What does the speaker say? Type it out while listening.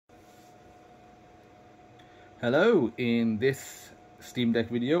Hello, in this Steam Deck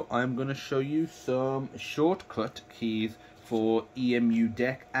video I'm going to show you some shortcut keys for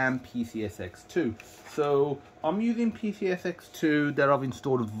EmuDeck and PCSX2. So I'm using PCSX2 that I've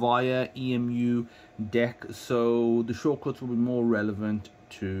installed via EmuDeck, so the shortcuts will be more relevant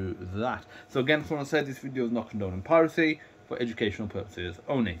to that. So again, as I said, this video is not condoning piracy, for educational purposes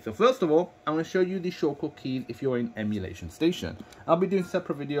only. So first of all, I'm going to show you the shortcut keys if you're in EmulationStation. I'll be doing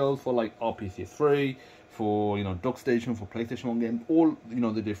separate videos for like PCS3, for DuckStation, for PlayStation 1 games, all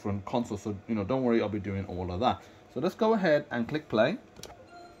the different consoles. So don't worry, I'll be doing all of that. So let's go ahead and click play.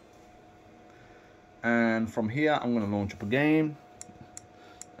 And from here, I'm going to launch up a game,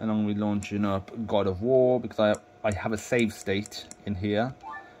 and I'm going to be launching up God of War because I have a save state in here,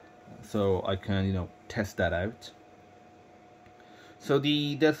 so I can test that out. So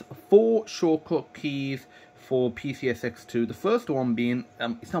there's 4 shortcut keys for PCSX2. The first one being,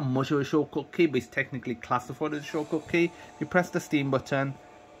 it's not much of a shortcut key, but it's technically classified as a shortcut key. You press the Steam button,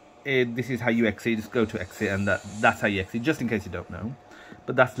 this is how you exit. Just go to exit, and that's how you exit, just in case you don't know.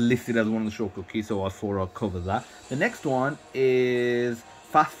 But that's listed as one of the shortcut keys, so I thought I'll cover that. The next one is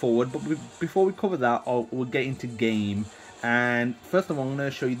fast forward, but before we cover that, we'll get into game. And first of all, I'm going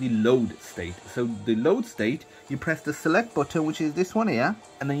to show you the load state. So the load state, you press the select button, which is this one here,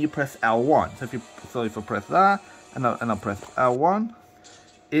 and then you press L1. So if I press that and I press L1,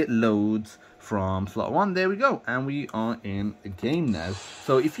 it loads from slot 1. There we go, and we are in the game now.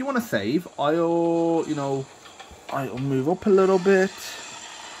 So if you want to save, I'll move up a little bit,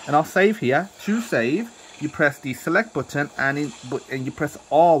 and I'll save here. To save, you press the select button and you press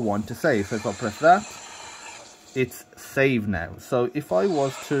R1 to save. So if I press that, it's saved now. So if I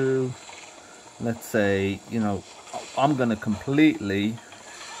was to, let's say, I'm gonna completely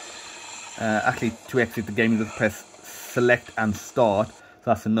actually, to exit the game, you just press select and start. So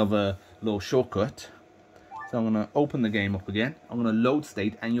that's another little shortcut. So I'm gonna open the game up again, I'm gonna load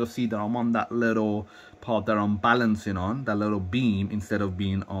state, and you'll see that I'm on that little part that I'm balancing on, that little beam, instead of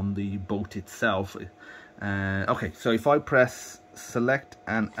being on the boat itself. Okay, so if I press select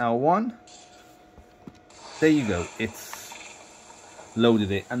and L1, there you go, it's loaded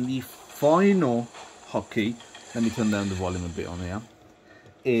it. And the final hotkey, let me turn down the volume a bit on here,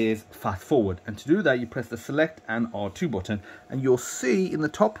 is fast forward. And to do that, you press the select and R2 button, and you'll see in the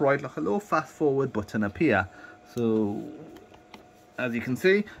top right like a little fast forward button appear. So as you can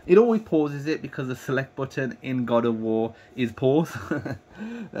see, it always pauses it because the select button in God of War is pause. So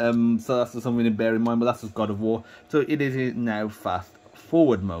that's just something to bear in mind, but that's just God of War. So it is now fast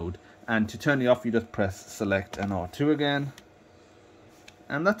forward mode. And to turn it off, you just press select and R2 again.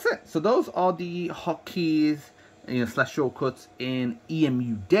 And that's it. So those are the hotkeys, slash shortcuts in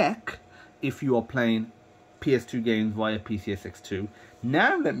EmuDeck if you are playing PS2 games via PCSX2.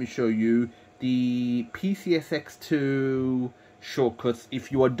 Now let me show you the PCSX2 shortcuts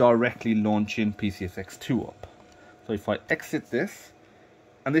if you are directly launching PCSX2 up. So if I exit this,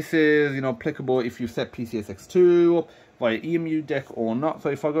 and this is applicable if you set PCSX2 up via EmuDeck or not. So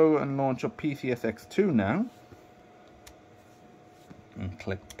if I go and launch up PCSX2 now and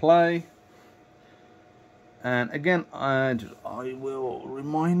click play, and again I will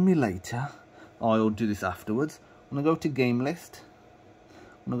remind me later, I'll do this afterwards. I'm gonna go to game list,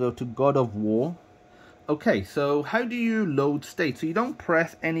 I'm gonna go to God of War. Okay, so how do you load state? So you don't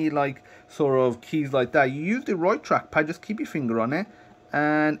press any sort of keys like that. You use the right trackpad, just keep your finger on it,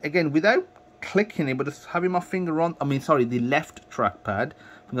 and again, without clicking it, but just having my finger on, the left trackpad,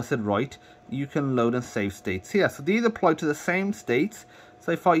 I think I said right, you can load and save states here. So these apply to the same states.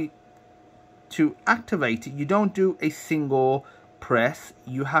 So if to activate it, you don't do a single press,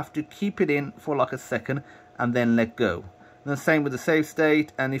 you have to keep it in for like a second and then let go. And the same with the save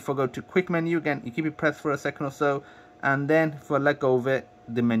state. And if I go to quick menu, again, you keep it pressed for a second or so, and then if I let go of it,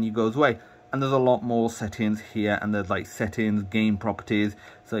 the menu goes away. And there's a lot more settings here, and there's like settings, game properties.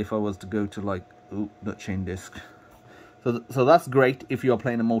 So if I was to go to not chain disk, so that's great if you're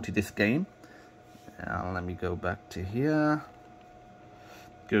playing a multi-disc game. Let me go back to here,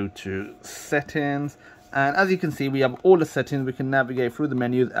 go to settings, and as you can see, we have all the settings. We can navigate through the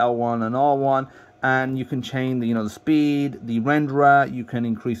menus, L1 and R1, and you can change the speed, the renderer, you can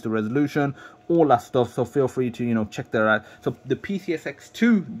increase the resolution, all that stuff. So feel free to check that out. So the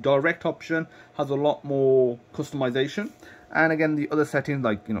PCSX2 direct option has a lot more customization, and again the other settings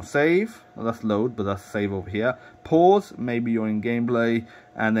like save, well, that's load, but that's save over here. Pause, maybe you're in gameplay,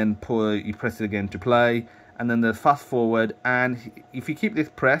 and then you press it again to play. And then there's fast forward, and if you keep this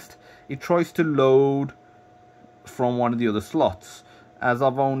pressed, it tries to load from one of the other slots. As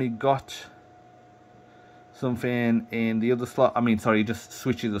I've only got something in the other slot. I mean, sorry, just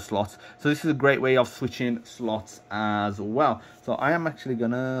switches the slots. So this is a great way of switching slots as well. So I am actually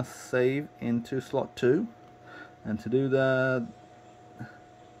gonna save into slot 2, and to do the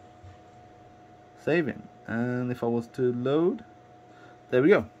saving, and if I was to load, there we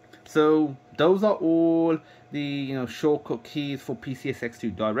go. So those are all the shortcut keys for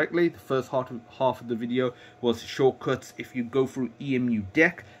PCSX2 directly. The first half of the video was shortcuts. If you go through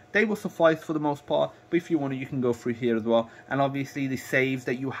EmuDeck, they will suffice for the most part, but if you want to, you can go through here as well. And obviously the saves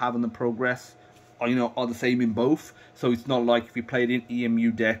that you have in the progress are, are the same in both. So it's not like if you played in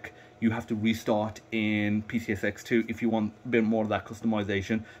EmuDeck, you have to restart in PCSX2 if you want a bit more of that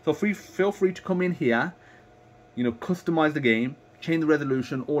customization. So feel free to come in here, customize the game, change the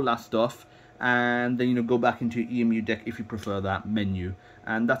resolution, all that stuff, and then go back into EmuDeck if you prefer that menu.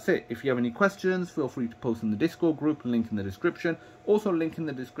 And that's it. If you have any questions, feel free to post in the Discord group, link in the description. Also link in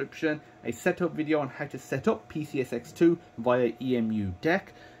the description a setup video on how to set up PCSX2 via EmuDeck.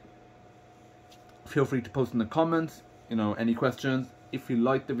 Feel free to post in the comments, any questions. If you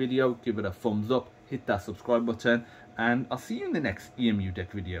like the video, give it a thumbs up, hit that subscribe button, and I'll see you in the next EmuDeck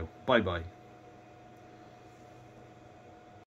video. Bye bye.